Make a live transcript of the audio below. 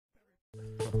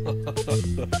I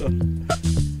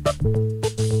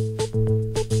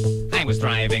was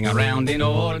driving around in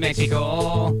old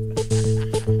Mexico.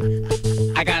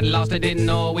 I got lost, I didn't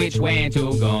know which way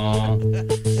to go.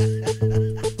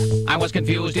 I was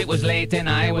confused, it was late and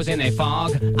I was in a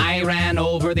fog. I ran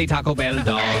over the Taco Bell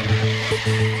dog.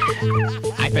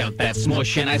 I felt that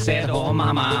smush and I said, oh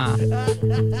mama.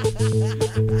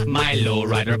 My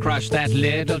lowrider crushed that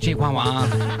little chihuahua.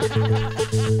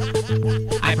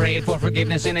 I prayed for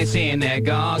forgiveness in a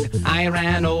synagogue. I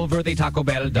ran over the Taco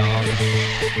Bell dog.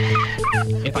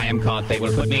 If I am caught, they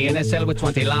will put me in a cell with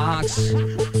 20 locks.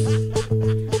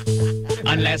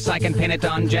 Unless I can pin it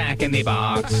on Jack in the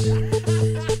Box.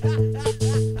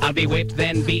 I'll be whipped,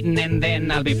 then beaten, and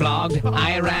then I'll be flogged.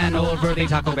 I ran over the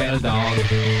Taco Bell dog.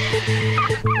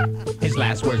 His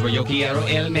last words were, yo quiero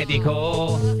el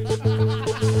médico.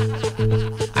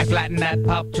 I flattened that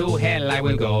pup, to hell I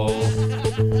will go.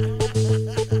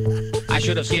 I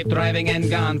should have skipped driving and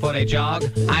gone for a jog.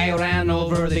 I ran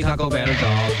over the Taco Bell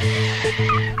dog.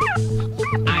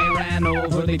 I ran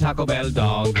over the Taco Bell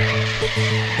dog.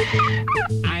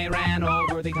 I ran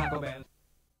over the Taco Bell.